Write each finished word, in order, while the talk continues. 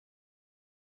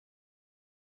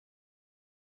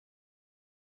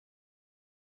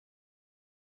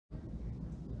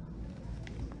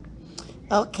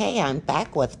Okay, I'm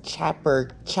back with chapter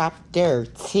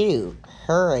 2,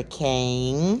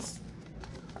 Hurricanes.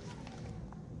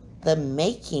 The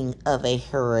making of a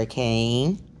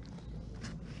hurricane.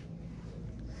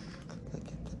 Look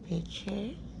at the picture.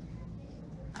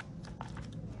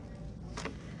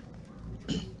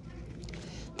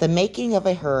 The making of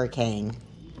a hurricane.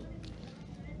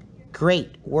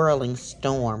 Great whirling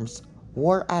storms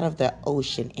roar out of the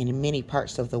ocean in many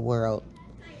parts of the world.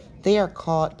 They are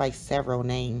called by several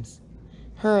names.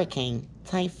 Hurricane,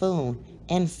 typhoon,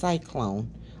 and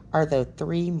cyclone are the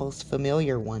three most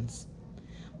familiar ones.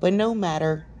 But no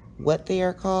matter what they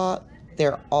are called,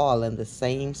 they're all in the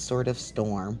same sort of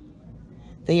storm.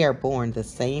 They are born the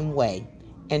same way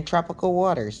in tropical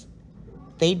waters.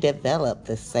 They develop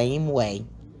the same way,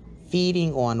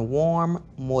 feeding on warm,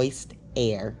 moist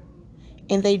air.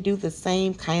 And they do the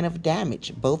same kind of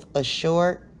damage both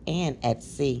ashore and at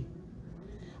sea.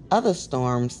 Other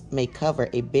storms may cover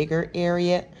a bigger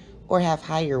area or have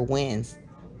higher winds,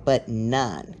 but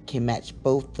none can match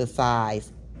both the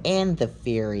size and the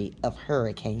fury of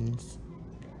hurricanes.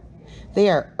 They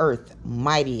are Earth's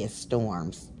mightiest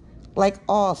storms. Like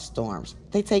all storms,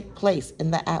 they take place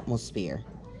in the atmosphere,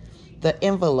 the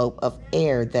envelope of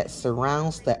air that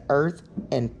surrounds the Earth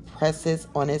and presses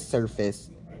on its surface.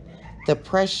 The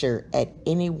pressure at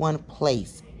any one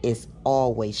place is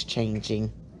always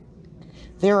changing.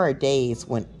 There are days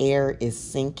when air is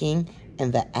sinking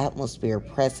and the atmosphere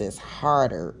presses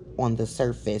harder on the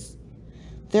surface.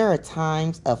 There are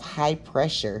times of high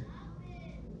pressure.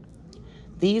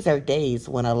 These are days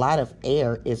when a lot of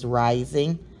air is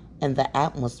rising and the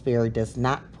atmosphere does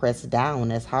not press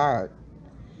down as hard.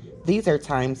 These are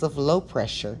times of low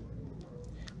pressure.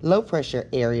 Low pressure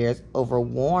areas over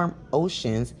warm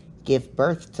oceans give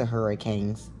birth to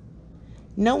hurricanes.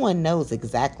 No one knows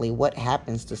exactly what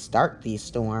happens to start these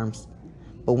storms,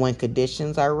 but when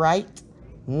conditions are right,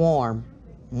 warm,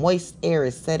 moist air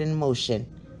is set in motion.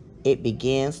 It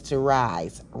begins to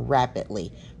rise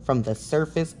rapidly from the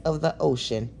surface of the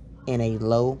ocean in a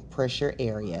low pressure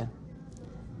area.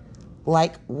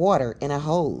 Like water in a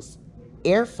hose,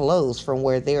 air flows from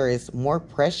where there is more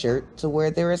pressure to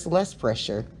where there is less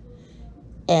pressure.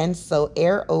 And so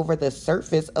air over the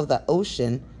surface of the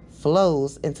ocean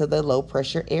flows into the low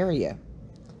pressure area,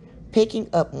 picking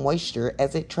up moisture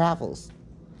as it travels.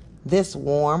 This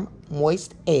warm,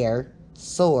 moist air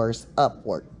soars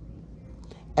upward.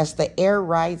 As the air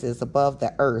rises above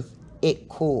the earth, it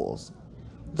cools.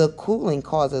 The cooling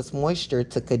causes moisture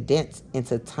to condense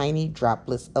into tiny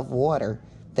droplets of water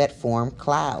that form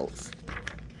clouds.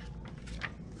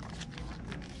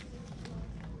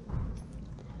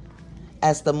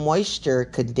 As the moisture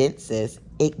condenses,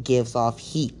 it gives off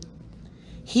heat.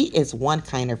 Heat is one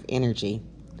kind of energy.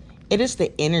 It is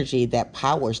the energy that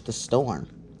powers the storm.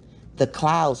 The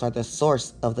clouds are the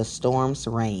source of the storm's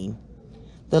rain.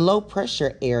 The low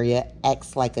pressure area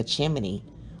acts like a chimney.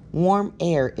 Warm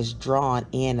air is drawn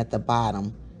in at the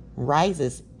bottom,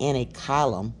 rises in a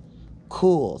column,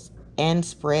 cools, and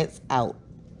spreads out.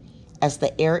 As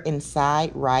the air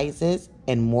inside rises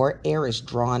and more air is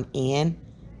drawn in,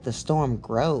 the storm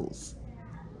grows.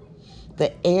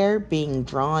 The air being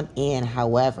drawn in,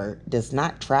 however, does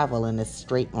not travel in a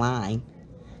straight line.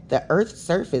 The Earth's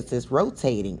surface is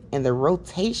rotating, and the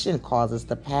rotation causes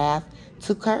the path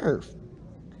to curve.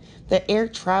 The air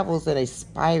travels in a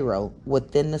spiral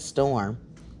within the storm.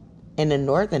 In the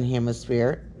northern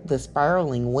hemisphere, the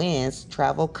spiraling winds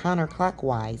travel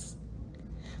counterclockwise,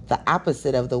 the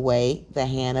opposite of the way the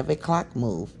hand of a clock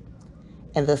moves.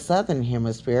 In the southern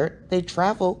hemisphere, they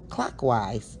travel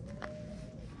clockwise.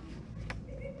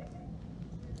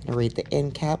 I'll read the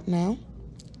end cap now.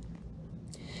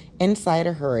 Inside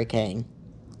a hurricane,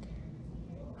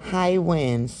 high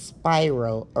winds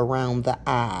spiral around the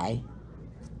eye.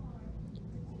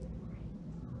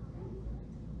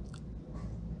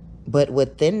 But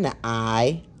within the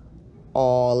eye,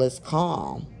 all is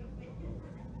calm.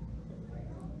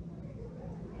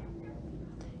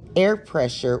 Air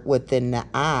pressure within the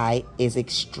eye is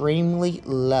extremely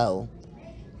low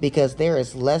because there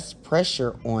is less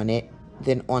pressure on it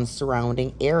than on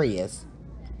surrounding areas.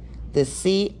 The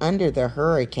sea under the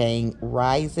hurricane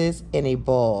rises in a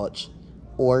bulge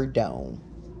or dome.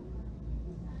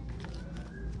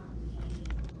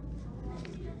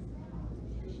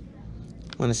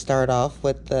 I'm going to start off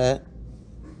with the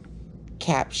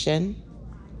caption.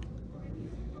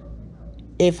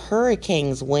 If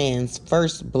hurricanes' winds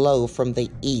first blow from the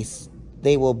east,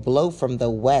 they will blow from the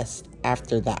west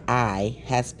after the eye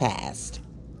has passed.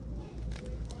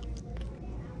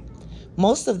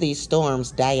 Most of these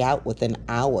storms die out within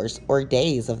hours or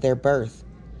days of their birth.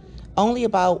 Only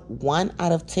about 1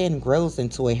 out of 10 grows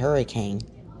into a hurricane.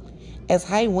 As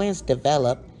high winds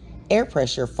develop, air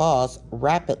pressure falls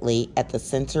rapidly at the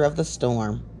center of the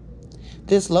storm.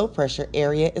 This low pressure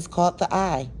area is called the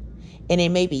eye, and it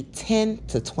may be 10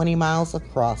 to 20 miles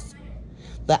across.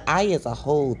 The eye is a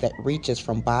hole that reaches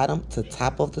from bottom to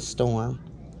top of the storm.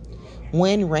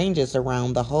 Wind ranges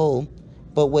around the hole,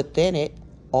 but within it,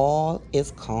 all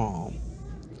is calm.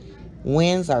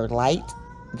 Winds are light,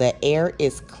 the air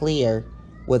is clear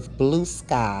with blue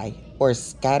sky or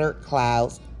scattered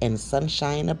clouds and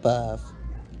sunshine above.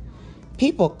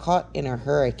 People caught in a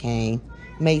hurricane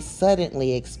may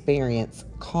suddenly experience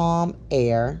calm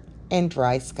air and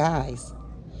dry skies.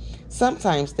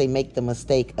 Sometimes they make the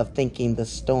mistake of thinking the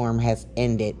storm has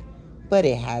ended, but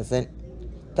it hasn't.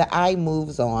 The eye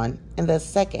moves on, and the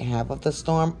second half of the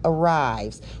storm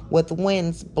arrives with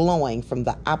winds blowing from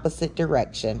the opposite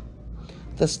direction.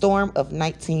 The storm of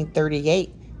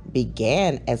 1938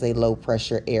 began as a low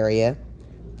pressure area,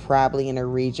 probably in a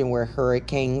region where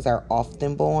hurricanes are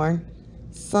often born,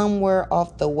 somewhere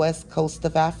off the west coast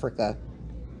of Africa.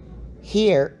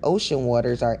 Here, ocean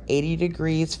waters are 80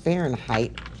 degrees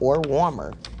Fahrenheit or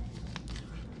warmer.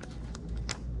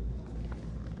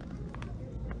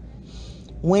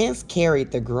 Winds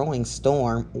carried the growing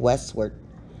storm westward.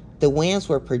 The winds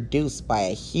were produced by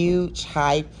a huge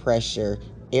high pressure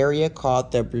area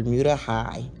called the Bermuda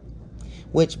High,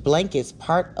 which blankets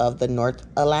part of the North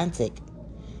Atlantic.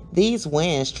 These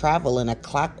winds travel in a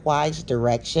clockwise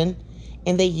direction,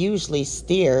 and they usually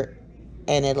steer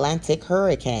an Atlantic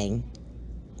hurricane.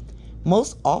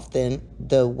 Most often,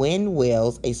 the wind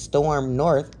wheels a storm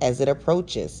north as it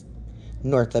approaches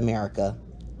North America.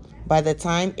 By the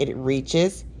time it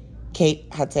reaches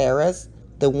Cape Hatteras,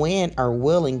 the wind are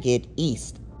wheeling it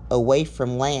east, away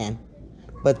from land.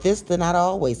 But this did not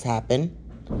always happen.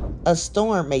 A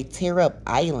storm may tear up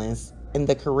islands in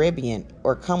the Caribbean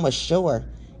or come ashore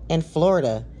in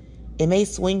Florida. It may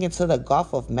swing into the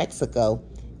Gulf of Mexico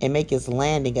and make its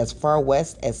landing as far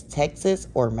west as Texas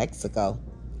or Mexico.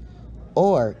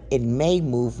 Or it may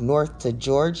move north to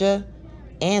Georgia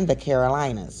and the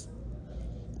Carolinas.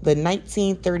 The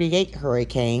 1938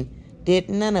 hurricane did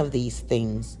none of these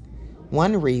things.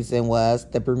 One reason was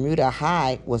the Bermuda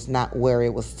High was not where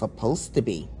it was supposed to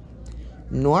be.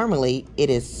 Normally, it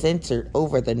is centered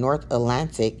over the North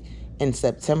Atlantic in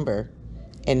September.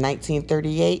 In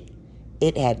 1938,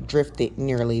 it had drifted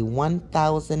nearly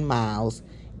 1,000 miles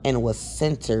and was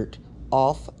centered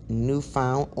off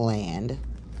Newfoundland.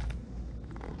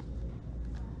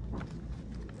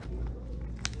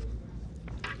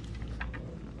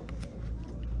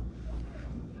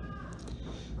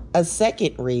 A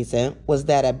second reason was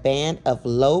that a band of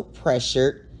low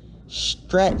pressure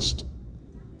stretched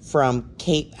from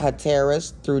Cape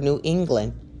Hatteras through New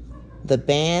England. The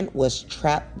band was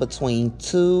trapped between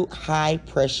two high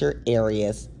pressure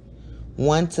areas,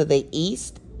 one to the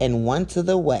east and one to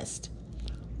the west.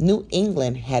 New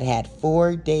England had had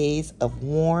 4 days of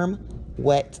warm,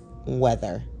 wet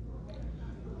weather.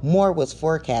 More was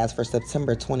forecast for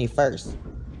September 21st.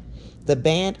 The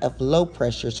band of low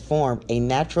pressures formed a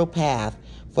natural path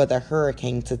for the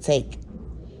hurricane to take.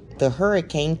 The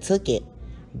hurricane took it,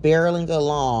 barreling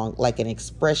along like an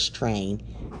express train.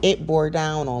 It bore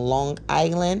down on Long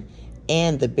Island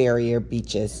and the barrier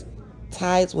beaches.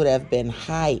 Tides would have been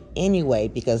high anyway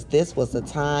because this was the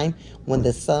time when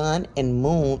the sun and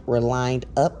moon were lined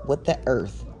up with the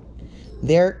earth.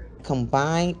 Their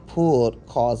combined pull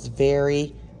caused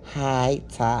very high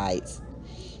tides.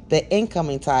 The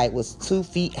incoming tide was 2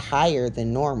 feet higher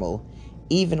than normal,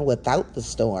 even without the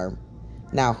storm.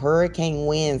 Now, hurricane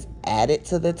winds added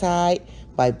to the tide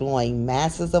by blowing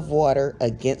masses of water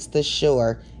against the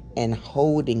shore and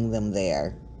holding them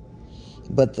there.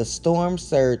 But the storm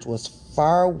surge was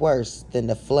far worse than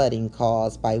the flooding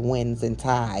caused by winds and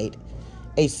tide.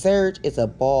 A surge is a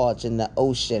bulge in the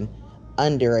ocean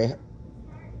under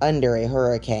a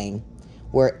hurricane,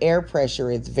 where air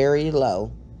pressure is very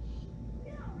low.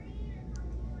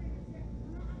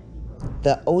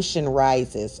 The ocean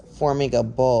rises, forming a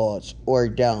bulge or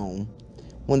dome.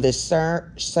 When the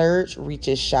surge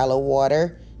reaches shallow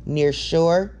water near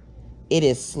shore, it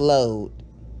is slowed.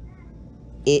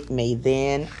 It may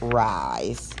then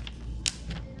rise.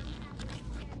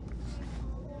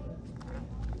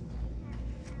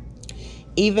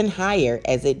 Even higher,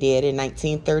 as it did in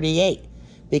 1938,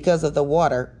 because of the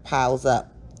water piles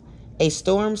up. A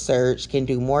storm surge can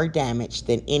do more damage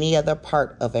than any other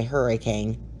part of a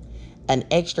hurricane. An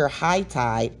extra high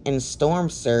tide and storm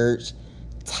surge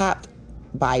topped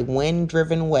by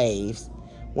wind-driven waves.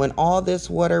 When all this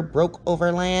water broke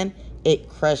over land, it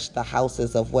crushed the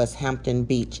houses of West Hampton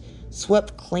Beach,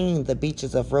 swept clean the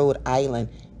beaches of Rhode Island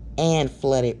and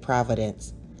flooded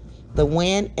Providence. The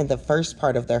wind in the first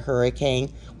part of the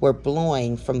hurricane were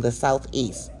blowing from the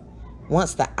southeast.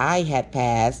 Once the eye had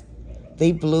passed,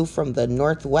 they blew from the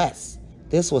northwest.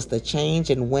 This was the change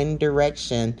in wind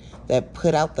direction that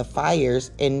put out the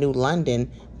fires in New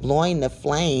London, blowing the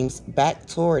flames back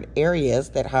toward areas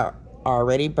that had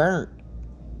already burnt.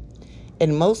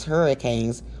 In most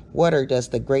hurricanes, water does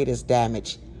the greatest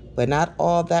damage, but not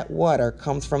all that water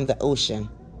comes from the ocean.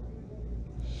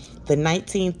 The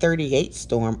 1938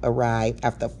 storm arrived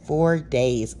after 4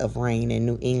 days of rain in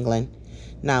New England.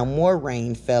 Now more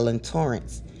rain fell in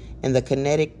torrents. In the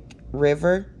Connecticut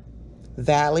River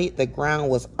Valley, the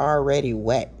ground was already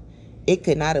wet. It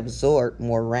could not absorb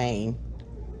more rain.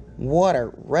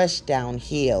 Water rushed down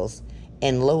hills,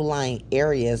 and low-lying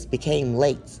areas became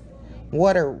lakes.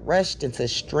 Water rushed into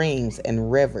streams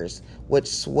and rivers, which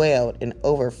swelled and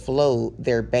overflowed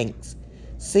their banks.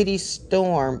 City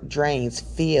storm drains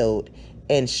filled,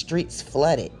 and streets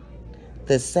flooded.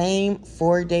 The same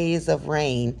 4 days of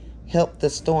rain helped the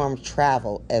storm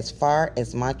travel as far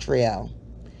as Montreal.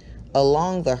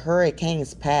 Along the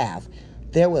hurricane's path,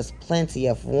 there was plenty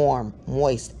of warm,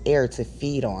 moist air to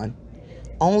feed on.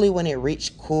 Only when it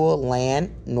reached cool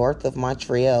land north of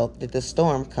Montreal did the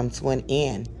storm come to an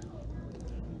end.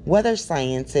 Weather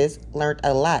scientists learned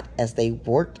a lot as they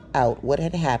worked out what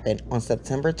had happened on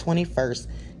September 21st,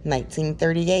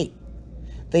 1938.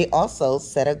 They also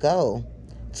set a goal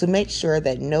to make sure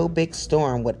that no big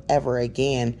storm would ever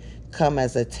again come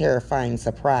as a terrifying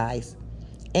surprise.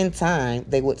 In time,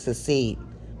 they would succeed,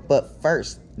 but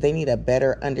first, they need a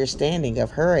better understanding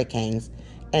of hurricanes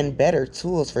and better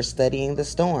tools for studying the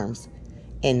storms.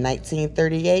 In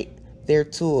 1938, their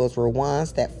tools were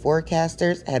ones that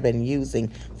forecasters had been using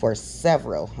for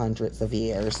several hundreds of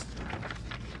years.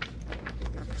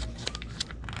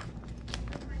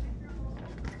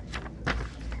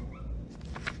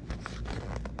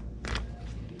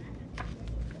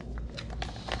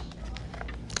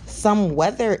 Some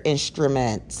weather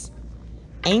instruments.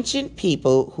 Ancient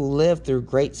people who lived through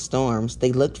great storms,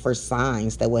 they looked for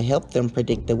signs that would help them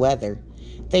predict the weather.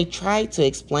 They tried to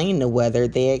explain the weather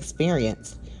they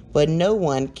experienced, but no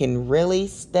one can really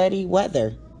study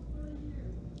weather.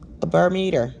 A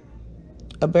barometer.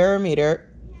 A barometer,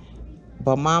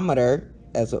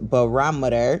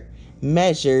 barometer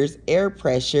measures air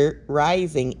pressure.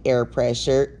 Rising air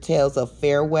pressure tells of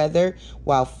fair weather,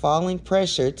 while falling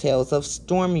pressure tells of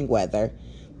stormy weather.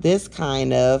 This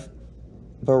kind of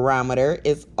barometer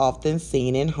is often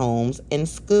seen in homes and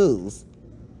schools.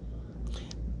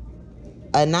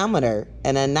 Anemometer.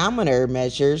 An anemometer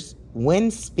measures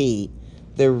wind speed.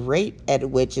 The rate at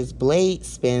which its blade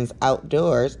spins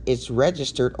outdoors is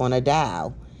registered on a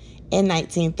dial. In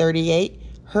 1938,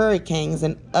 hurricanes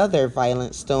and other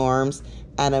violent storms,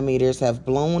 anemometers have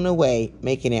blown away,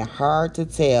 making it hard to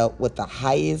tell what the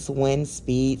highest wind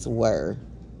speeds were.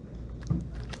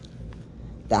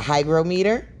 The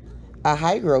hygrometer. A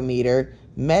hygrometer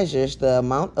measures the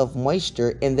amount of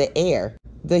moisture in the air,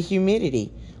 the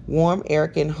humidity. Warm air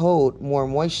can hold more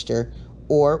moisture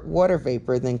or water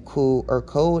vapor than cool or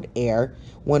cold air.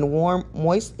 When warm,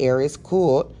 moist air is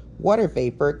cooled, water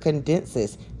vapor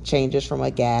condenses, changes from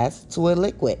a gas to a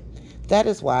liquid. That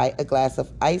is why a glass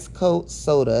of ice-cold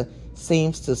soda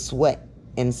seems to sweat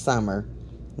in summer.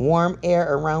 Warm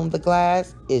air around the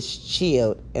glass is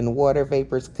chilled and water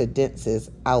vapor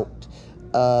condenses out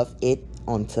of it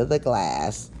onto the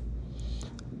glass.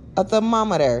 A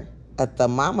thermometer. A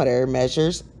thermometer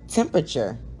measures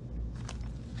temperature.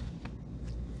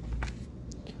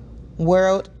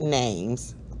 World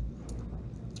names.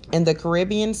 In the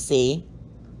Caribbean Sea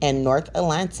and North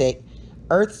Atlantic,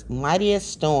 Earth's mightiest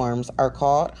storms are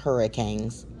called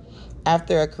hurricanes,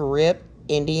 after a Carib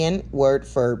Indian word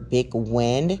for big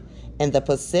wind. In the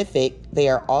Pacific, they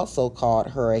are also called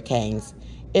hurricanes.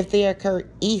 If they occur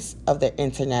east of the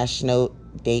international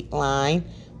date line,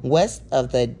 west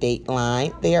of the date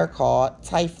line, they are called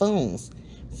typhoons,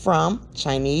 from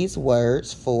Chinese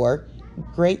words for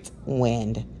great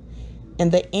wind. In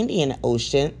the Indian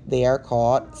Ocean, they are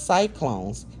called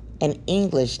cyclones, an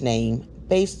English name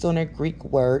based on a Greek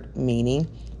word meaning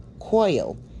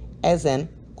coil, as in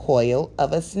coil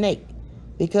of a snake,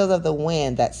 because of the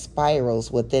wind that spirals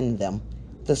within them.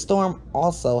 The storm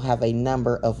also have a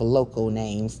number of local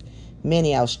names.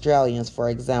 Many Australians, for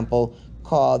example,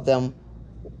 call them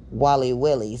Wally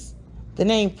Willies. The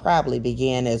name probably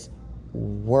began as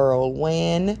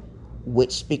whirlwind,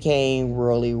 which became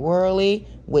whirly whirly,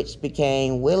 which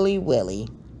became willy willy.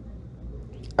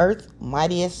 Earth's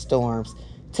mightiest storms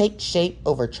take shape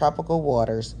over tropical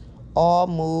waters. All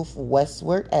move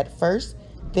westward at first,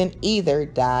 then either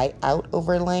die out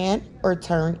over land or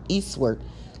turn eastward,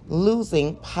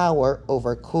 losing power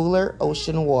over cooler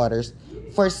ocean waters.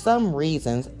 For some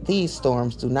reasons, these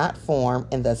storms do not form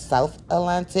in the South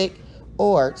Atlantic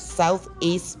or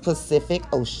Southeast Pacific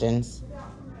Oceans.